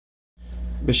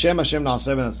B'Shem Hashem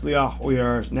Na'aseh v'Natzliach. We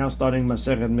are now starting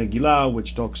Masechet Megillah,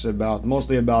 which talks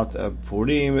mostly about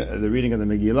Purim, the reading of the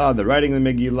Megillah, the writing of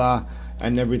the Megillah,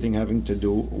 and everything having to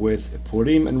do with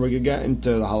Purim. And we're going to get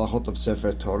into the halachot of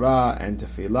Sefer Torah and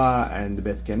Tefillah and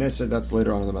Bet Knesset. That's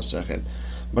later on in the Masechet.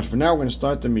 But for now, we're going to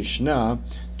start the Mishnah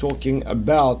talking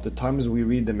about the times we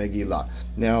read the Megillah.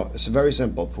 Now, it's very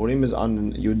simple. Purim is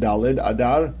on Yudalid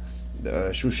Adar.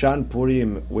 Shushan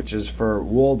Purim, which is for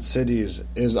walled cities,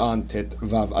 is on Tet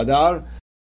Vav Adar.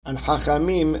 And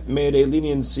Hachamim made a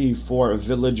leniency for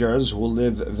villagers who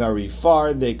live very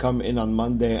far. They come in on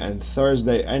Monday and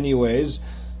Thursday anyways,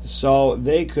 so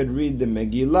they could read the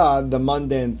Megillah the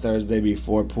Monday and Thursday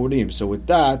before Purim. So with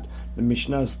that, the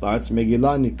Mishnah starts,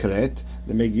 Megillah Nikret,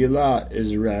 the Megillah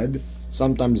is read,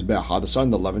 sometimes Be'ahad Asar,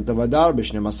 the 11th of Adar,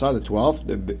 B'Shneim Asar, the 12th,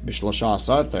 B'Shlosha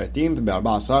Asar, 13th,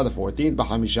 Be'arba Asar, the 14th,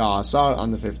 B'Hamisha Asar,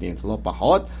 on the 15th, Lo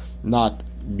Pahot, not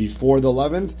before the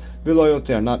 11th, V'lo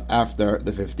Yoter, not after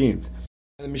the 15th.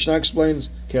 And the Mishnah explains,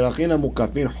 Kerachina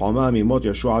Mukafin Homa Mimot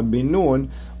Yoshua bin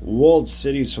Nun, walled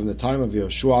cities from the time of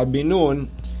Yoshua bin Nun,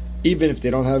 even if they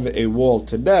don't have a wall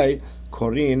today,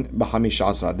 Korin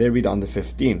B'Hamisha Asar, they read on the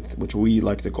 15th, which we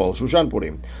like to call Shushan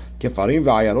Purim. Kefarim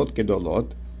V'Ayarot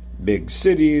Gedolot, big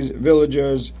cities,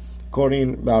 villages,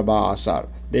 Korin Barba Asar.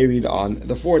 They read on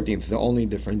the 14th. The only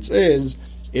difference is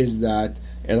that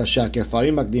Elasha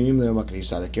Kefarim Makdimim Le'Yom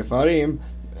HaKnisa. The Kefarim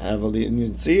have a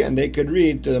leniency and they could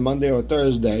read to the Monday or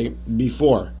Thursday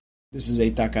before. This is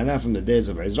a takana from the days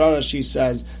of Ezra. She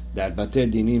says that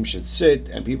Batei Dinim should sit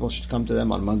and people should come to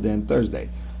them on Monday and Thursday.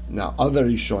 Now, other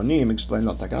Rishonim explain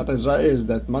that Takanat Ezra is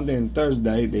that Monday and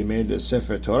Thursday they made a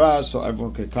Sefer Torah so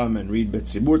everyone could come and read Bet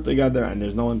Tzibur together, and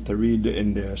there's no one to read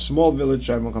in the small village,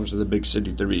 so everyone comes to the big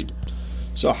city to read.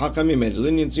 So Hakamim made a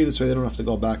leniency, so they don't have to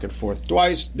go back and forth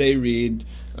twice. They read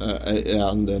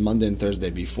on the Monday and Thursday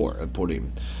before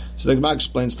Purim. So the Gemara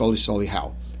explains slowly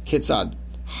how. Kitzad.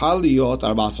 Haliyot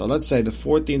Arbasar. Let's say the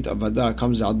 14th of Adar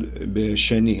comes out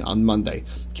B'Sheni on Monday.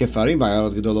 Kefarim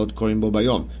V'Ayarot Gedolot Korin Bo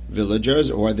Bayom. Villagers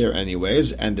who are there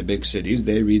anyways, and the big cities,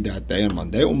 they read that day on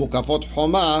Monday. Umukafot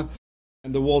Homa,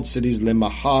 and the walled cities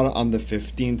Lemahar on the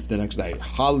 15th, the next day.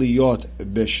 Haliyot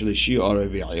B'Shlishi or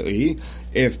Revi'i.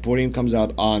 If Purim comes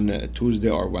out on Tuesday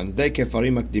or Wednesday,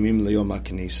 Kefarim Makdimim Leyom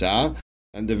HaKnisa,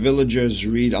 and the villagers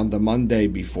read on the Monday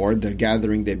before, the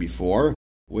gathering day before,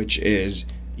 which is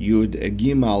Yud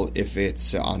Gimal if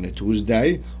it's on a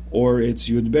Tuesday, or it's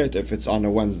Yud Bet if it's on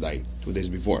a Wednesday, 2 days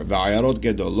before. V'ayarot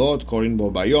gedolot korin bo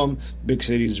bayom. Big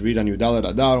cities read on Yudalad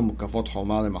Adar, mukafot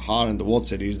homa lemachar, and the walled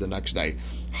cities the next day.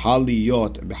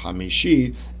 Haliyot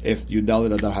b'hamishi, if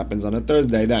Yudalad Adar happens on a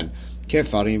Thursday, then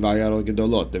Kefarim v'ayarot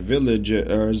gedolot, the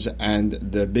villagers and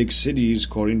the big cities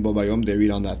korin bo bayom, they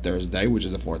read on that Thursday, which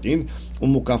is the 14th.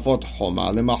 Umukafot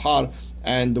homa lemachar,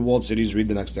 and the walled cities read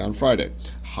the next day on Friday.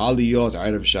 Haliyot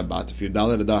Erev Shabbat. If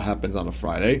Yudalad Adar happens on a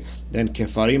Friday, then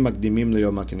Kefarim Makdimim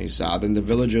Leyom HaKnisa. Then the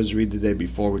villagers read the day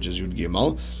before, which is Yud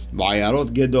Gimel.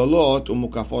 V'ayarot Gedolot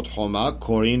Umukafot Homa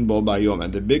Korin Bo Bayom.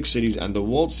 And the big cities and the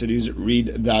walled cities read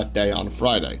that day on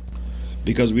Friday,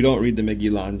 because we don't read the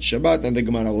Megillah on Shabbat, and the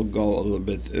Gemara will go a little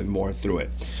bit more through it.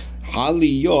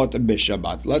 Haliyot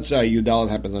b'Shabbat. Let's say Yudalad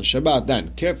happens on Shabbat, then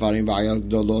Kefarim V'ayarot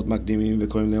Gedolot Makdimim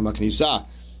V'Korim Leyom HaKnisa.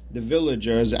 The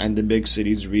villagers and the big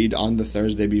cities read on the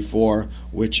Thursday before,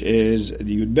 which is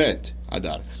the Yud Bet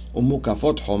Adar.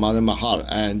 Umukafot Homa Lemahar,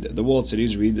 and the walled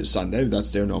cities read Sunday. That's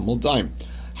their normal time.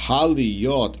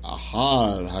 Haliyot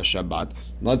Ahar HaShabbat.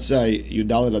 Let's say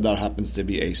Yudalad Adar happens to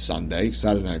be a Sunday,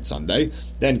 Saturday night Sunday.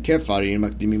 Then Kefarim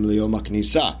Makdimim Leyom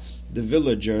HaKnisa. The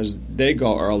villagers, they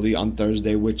go early on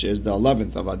Thursday, which is the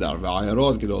 11th of Adar.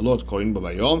 V'ayarot gedolot korin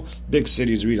b'bayom. Big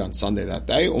cities read on Sunday that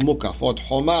day. Umukafot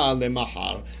homa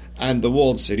lemahar. And the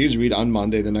walled cities read on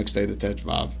Monday, the next day, the Tet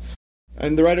Vav.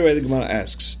 And the right away the Gemara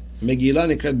asks,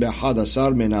 Megillah nikret be'ahad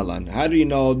asar menalan. How do you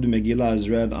know the Megillah is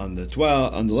read on the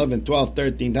 12th, on the 11th, 12th,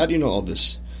 13th? How do you know all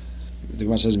this? The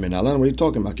Gemara says, Menalan, what are you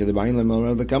talking about?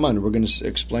 We're going to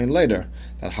explain later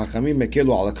that Hachamim mekelu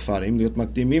ala kfarim liot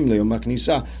makdimim leyom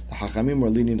HaKnisa. The Hachamim were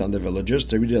lenient on the villagers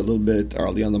to read it a little bit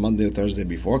early on the Monday or Thursday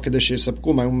before. So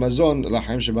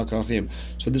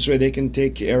this way they can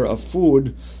take care of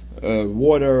food,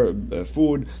 water,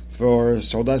 food for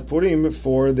Saudat Purim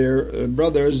for their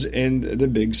brothers in the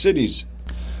big cities.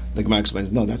 The Gemara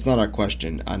explains, no, that's not our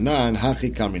question. Anan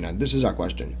hachi kamrinan. This is our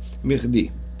question.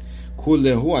 Michdi.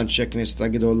 Kulehu anshe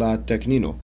knesset gedola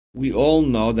teknino. We all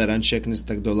know that Anshe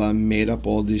Knesset Gdola made up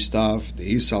all this stuff.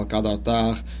 The Isal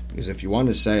Kadatach, because if you want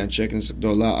to say Anshe Knesset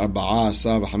Gdola Arba'a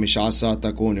Asar V'Hamisha Asar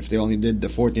Takun, if they only did the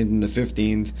 14th and the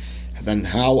 15th, then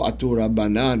how Atu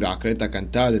Rabbanan V'Akreta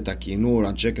Kanta the Takinur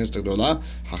Anshe Knesset Gdola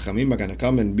Hachamim are going to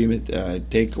come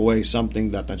and take away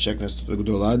something that Anshe Knesset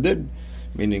Gdola did?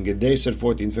 Meaning if they said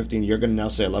 14, 15, you're going to now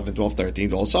say 11, 12,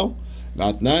 13 also?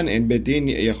 ואתנן אין בית-דין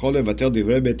יכול לבטל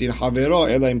דברי בית-דין חברו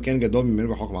אלא אם כן גדול ממנו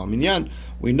בחוכמה ומניין.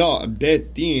 We know a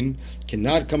בית-דין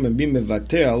cannot come and be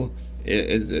mevatel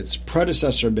its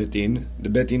predecessor בית-דין, the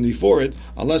בית-דין before it,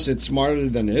 unless it's smarter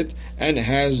than it and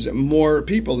has more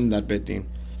people in that בית-דין.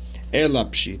 אלא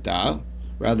פשיטה,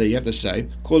 rather you have to say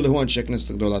כל הוא אנשי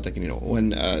כנסת גדולה תקנינו.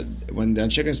 When the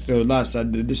אנשי כנסת גדולה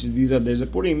said these are days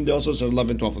of Purim, they also said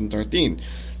 11, 12, and 13.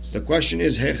 The question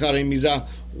is,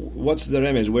 what's the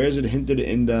remez? Where is it hinted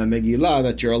in the Megillah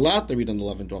that you're allowed to read on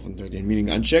 11, 12, and 13? Meaning,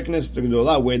 Anshe Knesset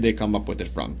Gdola, where they come up with it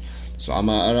from. So,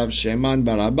 Amar Rav Sheman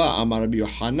bar Abba, Amar Rabbi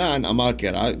Yohanan, Amar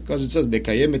Kera, because it says,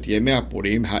 Dekayem et Yemei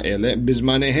HaPurim ha'ele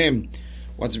bizmanehem.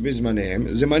 What's bizmanehem?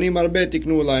 Zemanim arbe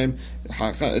tiknu laim.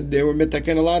 They were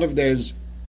mitaken a lot of days.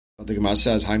 The Gemara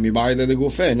says, Hai mi ba'ile de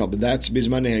gufe. No, but that's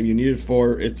bizmanehem. You need it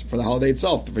for the holiday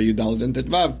itself, for you Dalet and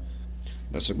Tetvav.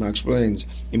 That's what Gemara explains.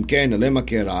 Imken lema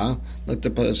kera. Let the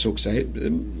pasuk say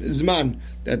zman.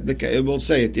 That it will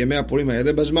say it. Yemei HaPurim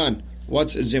ha'ele bazman.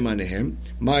 What's zemanehem?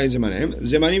 My zemanehem.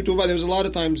 Zemanim tuva. There was a lot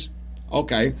of times.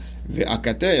 Okay,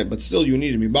 but still you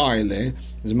need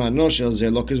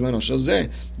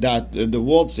that the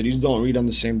walled cities don't read on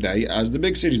the same day as the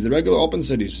big cities, the regular open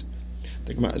cities.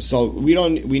 So we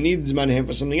need zmanehem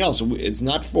for something else. It's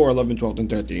not for 11, 12, and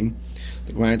 13.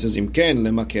 The Gemara says imken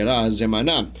lemakera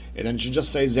zemanam, and then it should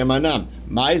just say zemanam.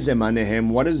 My zemanehem.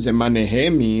 What does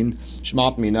zemanehem mean?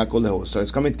 Shmat mina kolehu. So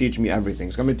it's coming to teach me everything.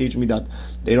 It's coming to teach me that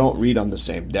they don't read on the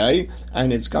same day,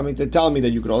 and it's coming to tell me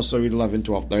that you could also read 11,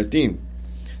 12, 13.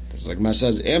 So the Gemara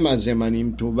says ema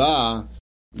zemanim tuba.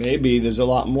 Maybe there's a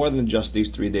lot more than just these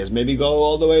 3 days. Maybe go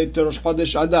all the way to Rosh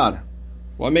Chodesh Adar.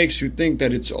 What makes you think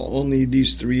that it's only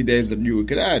these 3 days that you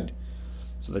could add?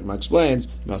 So the Gemara explains,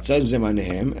 now it says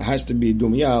Zemanehem, it has to be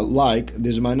Dumya like the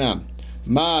Zemanam.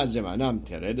 Ma Zemanam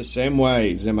Tere, the same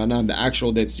way Zemanam, the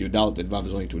actual dates you doubted, Vav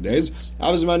is only 2 days.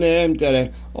 Av Zemanehem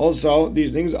Tere, also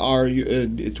these things are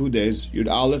 2 days, Yud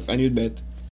Aleph and Yud Bet.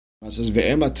 It says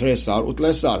Ve'ema Tresar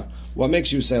Utlesar. What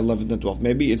makes you say 11th and 12th?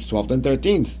 Maybe it's 12th and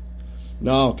 13th.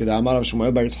 No, Kedamar of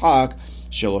Shmuel Bar Yitzhak,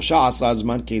 Shelosha Asa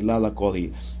Zman Keila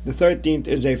Lakolhi. The 13th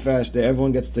is a fast day,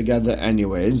 everyone gets together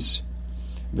anyways.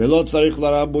 You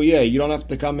don't have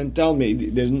to come and tell me.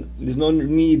 There's no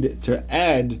need to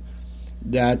add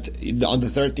that on the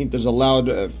 13th is allowed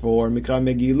for Mikra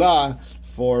Megillah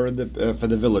for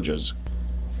the villagers.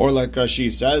 Or like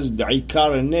Rashi says, the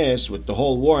Ikar Nes with the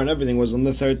whole war and everything was on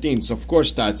the 13th. So of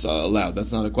course that's allowed.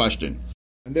 That's not a question.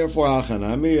 And therefore,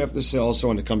 Hachanami, you have to say also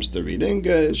when it comes to reading,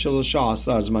 everyone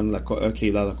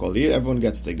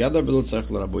gets together,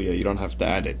 you don't have to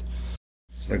add it.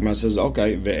 The Gemara says,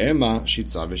 okay, ve'ema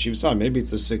shitzar v'shivsar. Maybe it's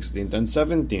the 16th and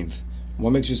 17th. What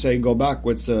makes you say go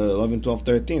backwards to 11, 12,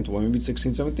 13th? Well, maybe it's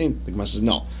 16th, 17th. The Gemara says,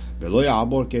 no. Ve'lo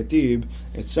ya'abor ketib.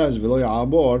 It says, ve'lo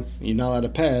ya'abor, you're not allowed to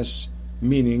pass,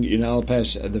 meaning you're not allowed to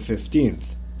pass the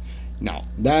 15th. Now,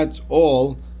 that's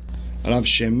all Rav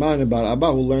Sheman bar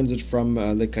Abba, who learns it from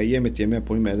Lekayem et Yemei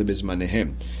HaPurim ha'ele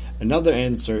bizmanehem. Another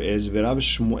answer is, ve'Rav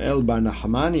Shmuel bar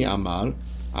Nachmani amar,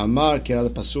 Amar Kira, the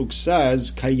pasuk says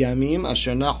Kayamim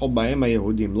asher nachu ba'em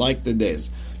haYehudim, like the days.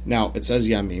 Now it says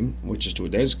Yamim, which is 2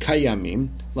 days.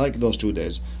 Kayamim, like those 2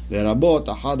 days. Lerabot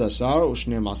ahad asar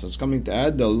u'shnei masar. It's coming to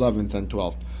add the 11th and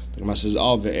 12th. The Gemara says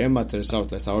Al ve'ema teresar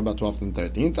u'tlesar, about 12th and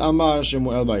 13th. Amar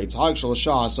Shemuel bar Yitzhak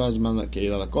shalosha asar zman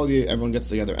keila lakol. Everyone gets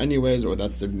together anyways, or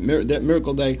that's the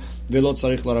miracle day. Ve'lo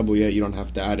tzarich larabuye, you don't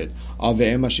have to add it. Al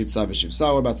ve'ema shitza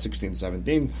v'shivsa, about 16,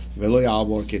 17. Ve'lo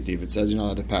ya'abor ketiv, it says you're not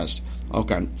allowed to pass.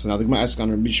 Okay, so now the Gemara asks on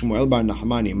Rabbi Shmuel bar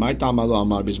Nachmani, my ta'amalo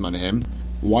amar bizmanehem.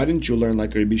 Why didn't you learn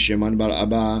like Rabbi Shimon bar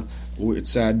Abba, who it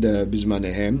said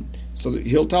bizmanehem? So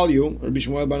he'll tell you, Rabbi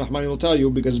Shmuel bar Nachmani will tell you,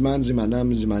 because man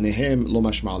zimanam zimanehem lo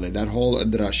mashmale. That whole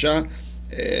drasha,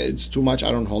 it's too much.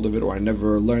 I don't hold of it, or I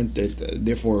never learned it.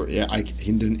 Therefore, he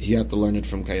had to learn it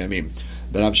from Kayamim.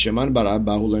 But Rav Shimon bar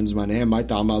Abba, who learns zimanehem, my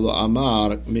ta'amalo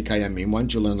amar mikayamim. Why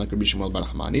don't you learn like Rabbi Shmuel bar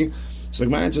Nachmani? So the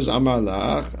Gemara answers, Amar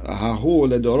lach, hahu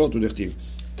ledorot u'dichtiv.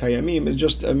 Kayamim is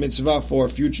just a mitzvah for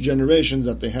future generations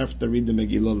that they have to read the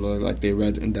Megillah like they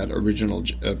read in that original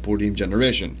Purim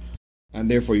generation.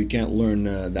 And therefore you can't learn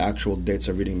the actual dates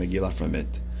of reading Megillah from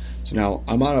it. So now,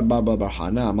 Amar Abba bar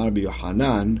Hana, Amar Rabbi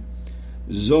Yohanan,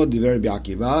 Zod diver Rabbi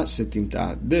Akiva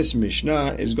setimta. This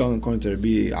Mishnah is going according to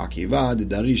Rabbi Akiva. The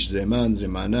darish zeman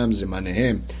zemanam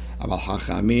zemanehem. Abal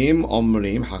hachamim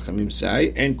omrim hachamim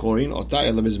say and korin ota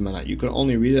ela bizmana. You can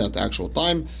only read it at the actual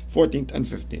time, 14th and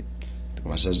 15th. The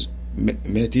Gemara says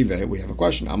metive. We have a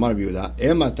question. Amar Yehuda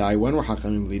ematai. When were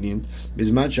hachamim lenient?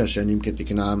 Bizman shashanim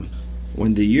ketiknam.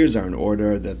 When the years are in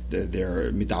order, that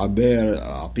they're mitaber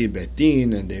alpi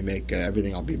betin, and they make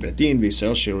everything alpi betin.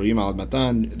 V'israel shirurim al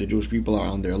matan. The Jewish people are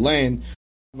on their land.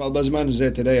 Val bazman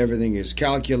zeh today, everything is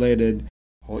calculated.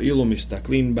 Ho'ilu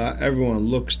mistaklin ba. Everyone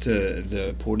looks to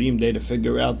the Purim day to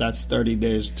figure out that's 30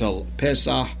 days till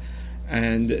Pesach,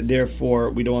 and therefore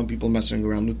we don't want people messing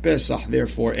around with Pesach.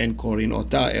 Therefore, en korin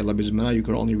ota ela bizmana. You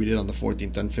can only read it on the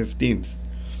 14th and 15th.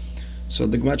 So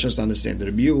the Gemara just understand.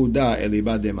 Rabbi Yehuda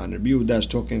elibad deman. Rabbi Yehuda is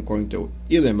talking according to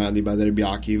ilema elibad Rabbi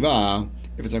Akiva.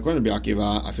 If it's according to Rabbi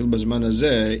Akiva, afil bazman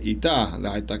hazeh ita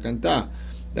la'ita kanta.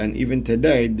 Then even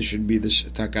today there should be this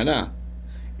takana.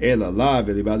 Ela la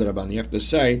elibad Rabbanan. You have to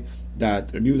say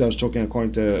that Rabbi Yehuda was talking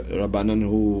according to Rabbanan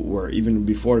who were even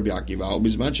before Rabbi Akiva.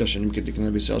 Ubizman shashanim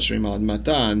ketikna v'sel shrim al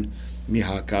matan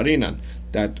miha karinan.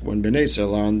 That when Bnei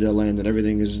Yisrael are on their land and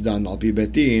everything is done al pi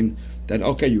betin, then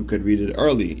okay, you could read it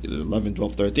early, 11,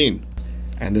 12, 13.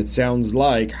 And it sounds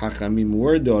like Hachamim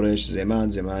were Doresh,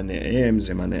 Zeman, Zemaneim,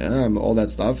 Zemaneim, all that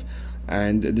stuff.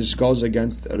 And this goes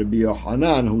against Rabbi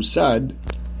Yochanan, who said,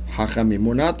 Hachamim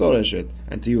were not Doresh it.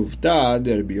 And Tiyuvta,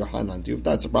 Rabbi Yochanan.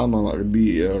 Tiyuvta, it's a problem.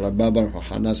 Rabbi Bar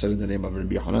Yochanan said in the name of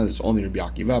Rabbi Yochanan, it's only Rabbi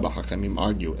Akiva, but Hachamim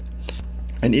argue it.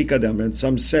 And Ikadam, and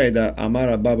some say that Amar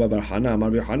Rabbi Bar Yochanan, Amar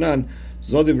Rabbi Yochanan,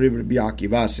 Zodiv Rabbi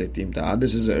Akiva setimta.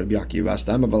 This is Rabbi Akiva's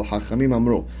time. But Hachamim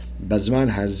amru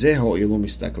bazman hazeho ilu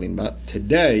mistaklin. But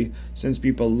today, since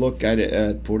people look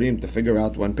at Purim to figure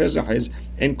out when Pesach is,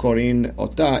 en korin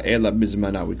ota ela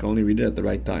bizmana. We can only read it at the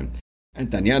right time.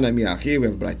 And Tanyana miachi, we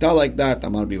have Braita like that.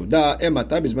 Amar Yehuda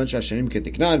emata bizman shashanim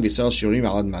ketiknan v'sel shiurim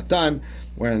alad matan.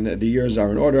 When the years are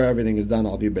in order, everything is done.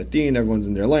 Al bi betin, everyone's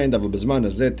in their land. Aval bizman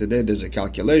hazeh. Today there's a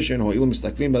calculation. Ho ilu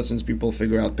mistaklin. But since people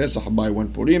figure out Pesach by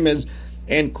when Purim is,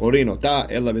 and korin ota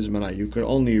ela bizmana. You could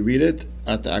only read it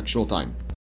at the actual time.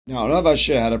 Now Rav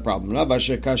Asher had a problem. Rav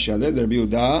Asher kashya le Rabbi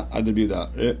Yehuda ad Rabbi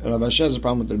Yehuda. Rav Asher has a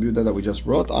problem with Rabbi Yehuda that we just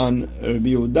wrote on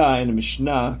Rabbi Yehuda in a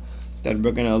Mishnah that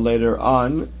we're going to later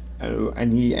on,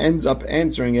 and he ends up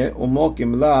answering it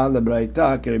umokim la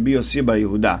lebraita ke Rabbi Yossi bar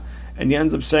Yehuda, and he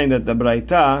ends up saying that the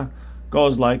braita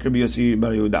goes like Rabbi Yossi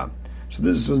bar Yehuda. So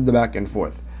this was the back and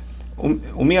forth.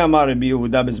 Umi amar Rabbi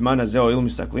Yehuda bizman hazeh oil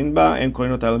mistaklin ba and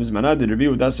korin ota ela bizmana. Did Rabbi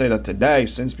Yehuda say that today,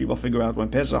 since people figure out when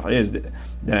Pesach is,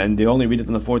 then they only read it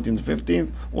on the 14th,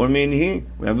 15th? Or mean he?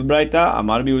 We have a braita.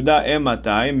 Amar Rabbi Yehuda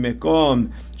ematay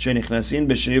mekom shenichnasin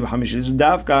b'sheni b'chamishi. This is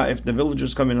davka if the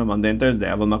villagers come in on Monday and Thursday.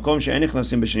 Aval makom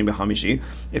shenichnasin b'sheni b'chamishi.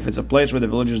 If it's a place where the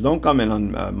villagers don't come in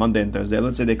on Monday and Thursday,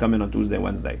 let's say they come in on Tuesday,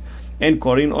 Wednesday, and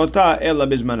korin ota ela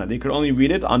bizmana, they could only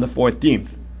read it on the 14th.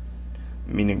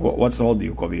 Meaning, what's the whole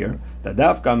deal over here? The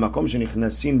dafka makom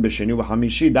shenichnasin b'sheni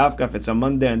b'chamishi. Dafka if it's a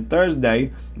Monday and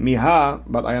Thursday, miha.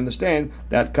 But I understand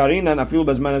that karinan afil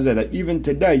bazman hazeh, that even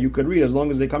today you could read as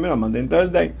long as they come in on Monday and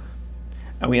Thursday.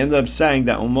 And we ended up saying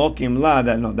that umokim la,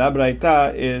 that no, that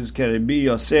braita is kerebi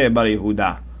Yosef bar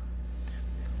Yehuda.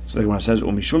 So the Gemara says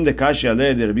umishum dekashya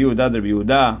le de Rabbi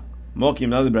Yehuda.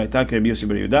 Mokim la braita ke Rabbi Yossi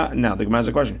bar Yehuda. Now the Gemara has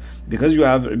a question. Because you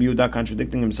have Rabbi Yehuda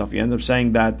contradicting himself, you end up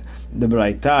saying that the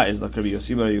braita is like Rabbi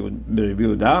Yossi bar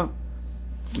Yehuda.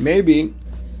 Maybe,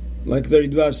 like the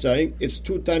Ridva is saying, it's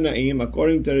two Tanaim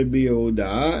according to Rabbi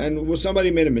Yehuda, and somebody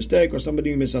made a mistake or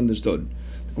somebody misunderstood.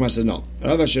 The Gemara says no.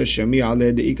 Rav Asher shemi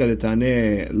ale deika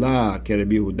detane la ke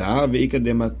Rabbi Yehuda veika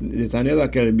detane la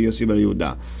ke Rabbi Yossi bar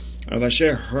Yehuda. Rav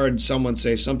Asher heard someone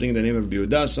say something in the name of Rabbi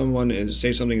Yehuda, someone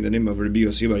say something in the name of Rabbi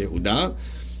Yossi bar Yehuda,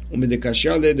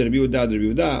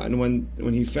 and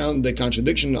when he found the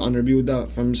contradiction on Rabbi Yehuda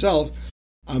from himself,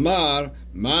 Amar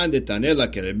man detanela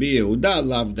ke Rabbi Yehuda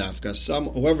lav dafka.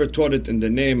 Whoever taught it in the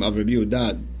name of Rabbi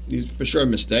Yehuda, is for sure a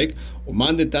mistake.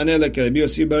 Man detanela ke Rabbi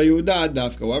Yossi bar Yehuda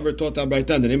dafka. Whoever taught that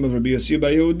braita in the name of Rabbi Yossi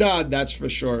bar Yehuda, that's for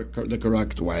sure the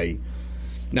correct way.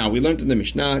 Now we learned in the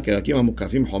Mishnah, Kerakim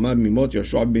Hamukafim Homab Mimot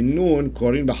Yoshua bin Nun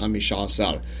Korin b'Hamisha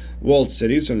Asar. Walled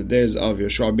cities from the days of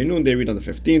Yoshua bin Nun, they read on the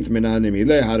 15th. Menah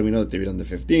Nemileh, how do we know that they read on the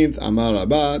 15th? Amar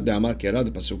Rabba, the Amar Kera,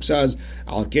 the Pasuk says,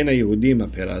 Al Kena Yehudim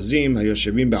HaPerazim,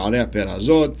 HaYoshevim Be'arei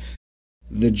HaPerazot.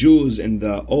 The Jews in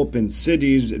the open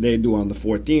cities, they do on the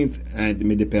 14th, and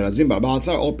Midi Perazim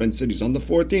Ba'asar, open cities on the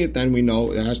 14th, and we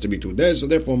know it has to be 2 days, so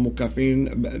therefore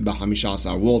Mukafin b'Hamisha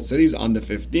Asar, walled cities on the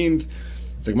 15th.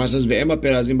 The Gemara says, "Ve'ema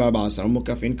perazim ba'asar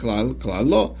mukafin klal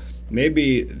lo."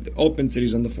 Maybe the open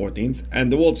cities on the 14th,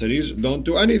 and the walled cities don't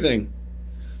do anything.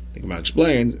 The Gemara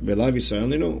explains, V'lav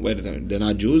Yisraelinu, wait a minute, they're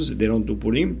not Jews, they don't do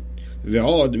Purim.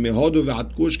 Ve'od, mehodu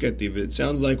ve'at kush ketiv. It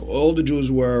sounds like all the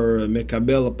Jews were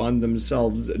mekabel upon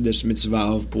themselves this mitzvah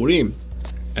of Purim.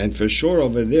 And for sure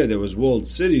over there was walled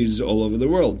cities all over the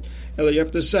world. You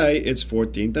have to say it's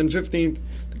 14th and 15th.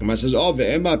 The Gemara says, oh,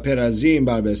 ve'ema perazim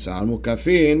bar besar,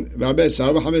 mukafin bar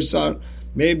besar v'hameshar.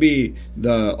 Maybe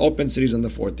the open cities on the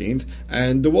 14th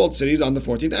and the walled cities on the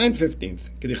 14th and 15th.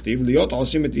 כדכתיב, להיות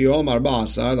עושים את יום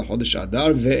 14 לחודש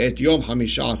אדר ואת יום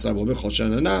 15 בו בכל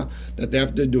שנה, that they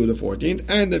have to do the 14th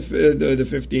and the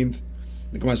 15th.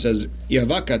 The Gemara says,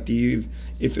 יבא כתיב,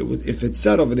 if it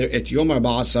said over there, את יום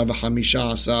 14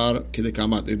 ו-15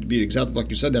 כדקמת, it would be exactly like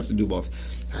you said, they have to do both.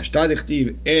 השתא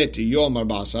דכתיב את יום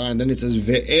 14, and then it says,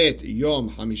 ואת יום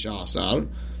 15,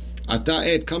 Ata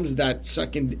et comes that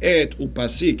second et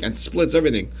upasik and splits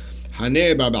everything.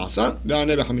 Haneh bar ba'asar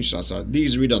ve'haneh b'hamishasar.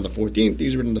 These read on the 14th,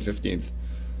 these read on the 15th.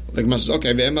 Like Gemara says,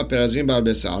 okay, ve'ema perazim bar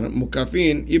besar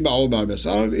mukafin iba'u bar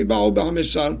besar iba'u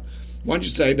b'hamishasar. Why don't you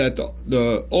say that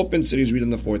the open cities read on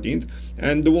the 14th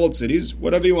and the walled cities,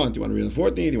 whatever you want. You want to read on the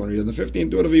 14th, you want to read on the 15th,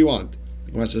 do whatever you want.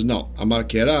 The Gemara says, no. Amar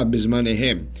kera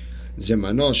bizmanehem.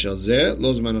 Zemano shel zeh,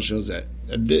 lo zmano shel zeh.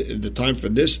 The time for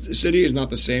this city is not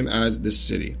the same as this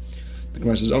city. The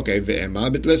Gemara says, okay,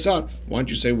 ve'ema bitlesar. Why don't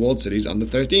you say walled cities on the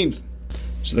 13th?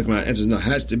 So the Gemara answers, no, it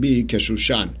has to be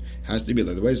keshushan. Has to be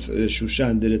like the way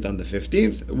Shushan did it on the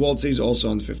 15th. Walled cities also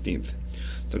on the 15th.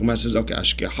 The Gemara says, okay,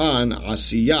 ashkehan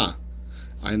asiyah.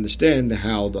 I understand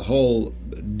how the whole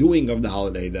doing of the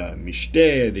holiday, the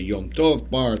mishteh, the Yom Tov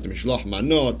part, the mishloach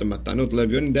manot, the matanot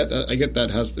levion, that I get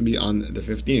that has to be on the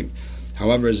 15th.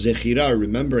 However, zechira,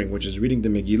 remembering, which is reading the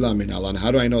Megillah min halan,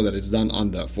 how do I know that it's done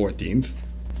on the 14th?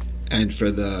 And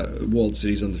for the walled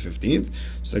cities on the 15th?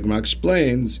 So the Gemara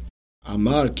explains,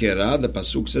 Amar Kera, the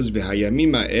pasuk says,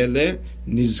 "V'hayamim ha'ele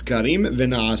nizkarim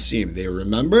v'na'asim." They are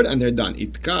remembered and they're done.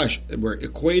 Itkash, we're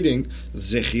equating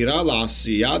zechira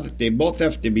la'asiyah, that they both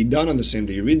have to be done on the same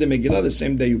day. You read the Megillah the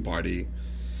same day you party.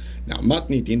 Now,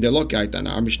 matnitin delokaitan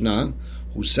our Mishnah,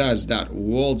 who says that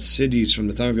walled cities from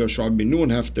the time of Yoshua ben Nun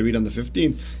have to read on the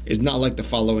 15th, is not like the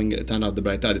following Tana of the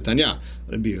Braita. The Tanya,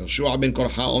 Rabbi Yoshua ben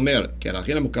Korcha Omer,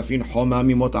 Kerachina mukafin homa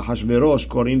mimot Ahashverosh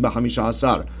korin b'hamisha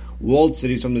asar. Walled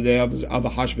cities from the day of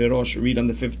Ahashverosh read on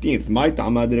the 15th. My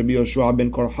Tamad Rabbi Yoshua ben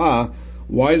Korcha.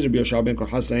 Why is Rabbi Yoshua ben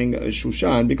Korcha saying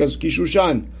Shushan? Because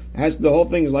Kishushan has the whole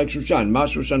thing is like Shushan. Ma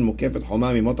Shushan mukefet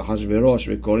homa mimot Ahashverosh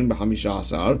v'korin b'hamisha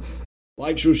asar.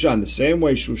 Like Shushan, the same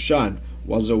way Shushan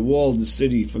was a walled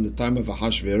city from the time of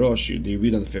Ahashverosh, they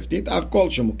read on the 15th.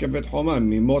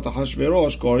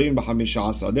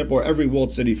 Therefore, every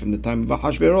walled city from the time of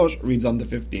Ahashverosh reads on the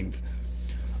 15th.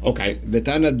 Okay,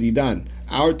 Vetana Didan,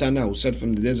 our Tana who said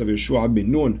from the days of Yeshua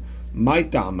ben Nun, my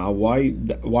Tama, why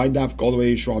dafka all the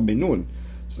way Yeshua ben Nun?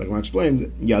 So the Gemara explains,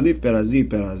 Yalif Perazi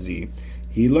Perazi.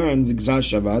 He learns Gzar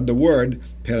Shava, the word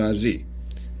Perazi.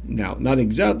 Now, not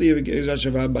exactly Gzar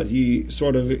Shava, but he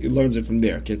sort of learns it from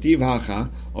there. Ketiv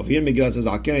Hacha, of here Megillah says,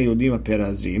 Akena Yodim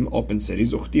Perazim, open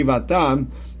cities, Uchtiv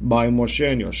Atam, by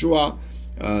Moshe and Yoshua.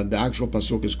 The actual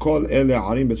pasuk is called Ele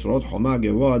Arim Betzorot Homa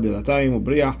Gevoa Delatayim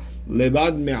Ubriach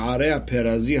Lebad Me'area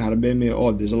Perazi Harbe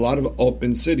Me'od. There's a lot of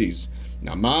open cities.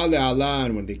 Now, Ma'ale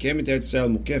Alan, when they came into Eretz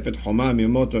Mukefet Homa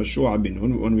Mimot Yoshua ben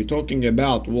Nun, when we're talking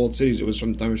about walled cities, it was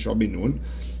from the time of Yoshua ben Nun.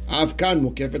 Afkan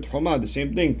Mukefet Homa, the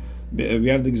same thing. We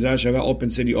have the Gzar Shava,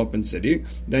 open city.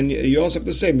 Then you also have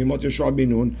to say Mimot Yoshua ben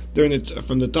Nun during it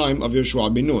from the time of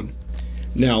Yoshua ben Nun.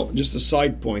 Now, just a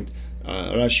side point.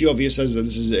 Rashi over here says that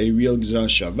this is a real Gzar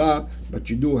Shava, but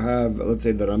you do have, let's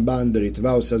say, the Ramban, the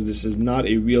Ritva, says this is not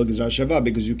a real Gzar Shava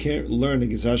because you can't learn a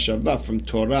Gzar Shava from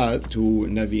Torah to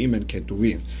Nevi'im and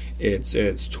Ketuvim.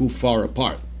 It's too far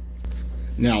apart.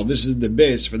 Now, this is the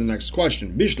base for the next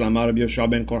question. Bishlam Rabbi Yoshua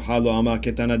ben Korcha lo amar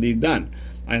ketana didan.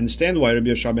 I understand why Rabbi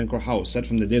Yoshua ben Korcha said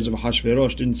from the days of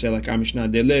Ahashverosh didn't say like our Mishnah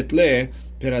delet le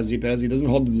Perazi. He doesn't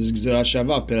hold this Gzar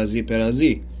Shava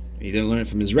Perazi. He didn't learn it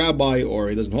from his rabbi, or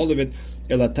he doesn't hold of it.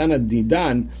 Elatana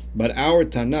didan, but our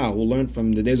Tana, who learned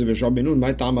from the days of Yoshua ben Nun,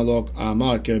 my Ta'amalok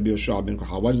Amar ke Rabbi Yoshua ben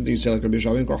Korcha. Why doesn't he say like Rabbi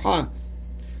Yoshua ben Korcha?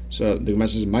 So the Gemara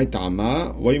says, my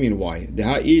Ta'ama. What do you mean, why?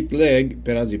 Deha eat leg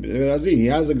Perazi. He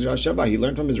has a Gzar Shava. He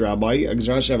learned from his rabbi a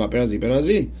Gzar Shava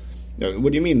Perazi.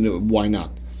 What do you mean, why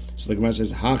not? So the Gemara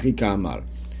says, Hachi Kamar.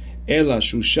 Ela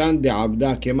Shushan de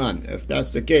Abda Keman. If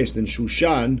that's the case, then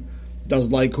Shushan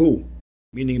does like who?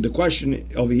 Meaning the question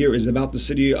over here is about the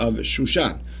city of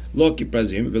Shushan. Loki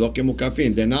Prazim, Veloki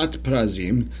Mukafin. They're not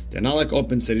Prazim. They're not like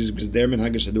open cities because they're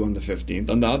minhag to do on the 15th.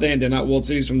 On the other hand, they're not walled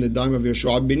cities from the time of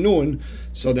Yoshua ben Nun.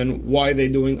 So then why are they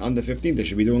doing on the 15th? They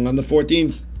should be doing on the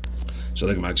 14th. So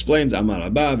the Gemara explains, Amar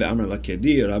Rabba, ve'Amar la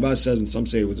Kedi. Rabba says, and some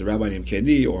say it was a rabbi named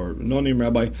Kedi, or no-name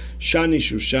rabbi, Shani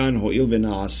Shushan ho'il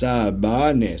v'na'asa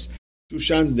ba'nes.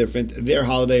 Shushan's different. Their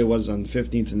holiday was on the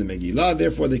 15th in the Megillah,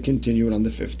 therefore they continued on the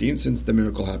 15th since the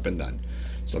miracle happened then.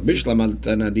 So Bishlam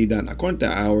Tana Didan, according to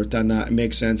our Tana, it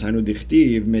makes sense. Hanu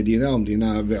dichtiv Medina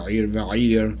Umdina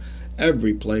ve'ir.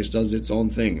 Every place does its own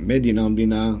thing. Medina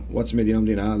Umdina. What's Medina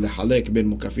Umdina? Lehalek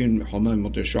ben Mukafin Homa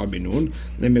Mot Yeshua Binun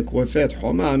leMekufet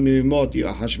Homa Mimot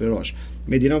Ahashverosh.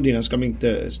 Medina Umdina is coming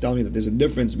to tell me that there's a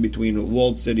difference between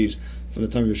walled cities from the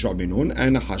time of Yeshua Binun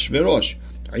and Ahashverosh.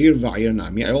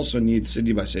 I also need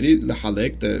city by city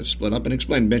lehalek to split up and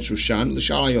explain. Ben Shushan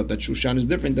l'sharayot, that Shushan is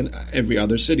different than every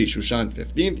other city. Shushan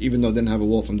 15th, even though it didn't have a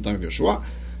wall from the time of Yeshua,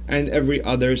 and every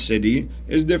other city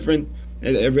is different.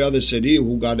 Every other city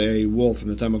who got a wall from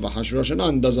the time of Ahashverosh and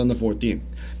on does on the 14th.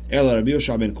 Ela Rabbi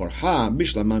Yoshua ben Korha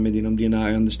Bishlama Medina Umdina.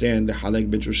 I understand the halek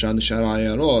ben Shushan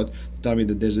l'sharayot. Tell me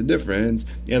that there's a difference.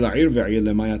 Ela ir ve'ir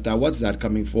lemayata. What's that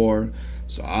coming for?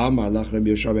 So Amar lach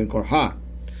Rabbi Yoshua ben Korha.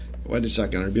 Wait a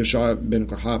second. Rabbi Yoshua ben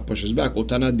Korha pushes back.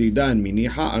 Utana didan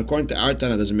miniha. According to our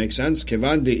Tana, doesn't make sense.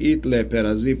 Kevan deit le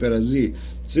perazi.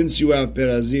 Since you have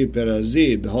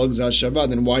perazi, the whole Gzar Shabbat,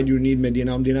 then why do you need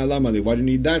Medina Umdina Lamali? Why do you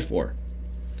need that for?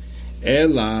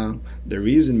 Ela, the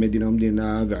reason Medina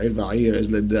Umdina ve'ir va'ir is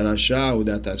le drasha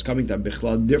udata. It's coming to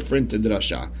bichlal different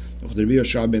drasha. Rabbi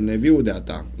Yoshua ben Levi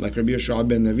udata. Like Rabbi Yoshua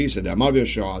ben Levi said, Amar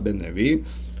Yoshua ben Levi.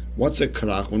 What's a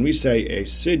krach? When we say a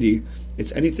city,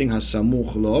 it's anything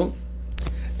hasamuch lo,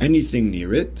 anything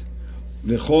near it,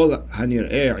 v'chol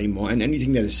hanir'eh imo, and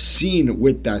anything that is seen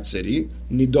with that city,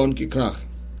 nidon kikrach,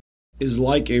 is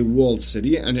like a walled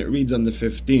city, and it reads on the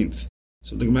 15th.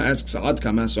 So the Gemara asks, Ad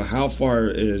kama, so how far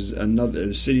is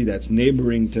another city that's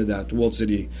neighboring to that walled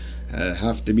city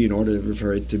have to be in order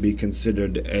for it to be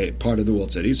considered a part of the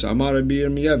walled city? So Amar Rabbi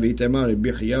Yirmiyah v'Itamar Rabbi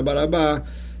Chiya bar Abba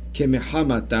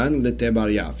Kemehamatan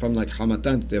leTebaria, from like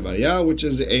Hamatan to Tebaria, which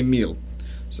is a meal.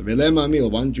 So Velema meal.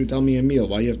 Why don't you tell me a meal?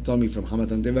 Why you have to tell me from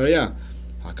Hamatan to Tebaria?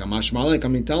 Hakamash Malay,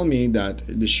 come and tell me that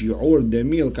the shiur the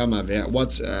meal kamaveh.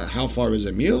 What's how far is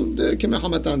a meal?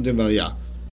 Kemehamatan Tebaria.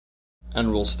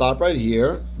 And we'll stop right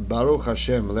here. Baruch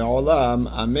Hashem le'olam.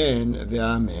 Amen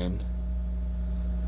ve'amen.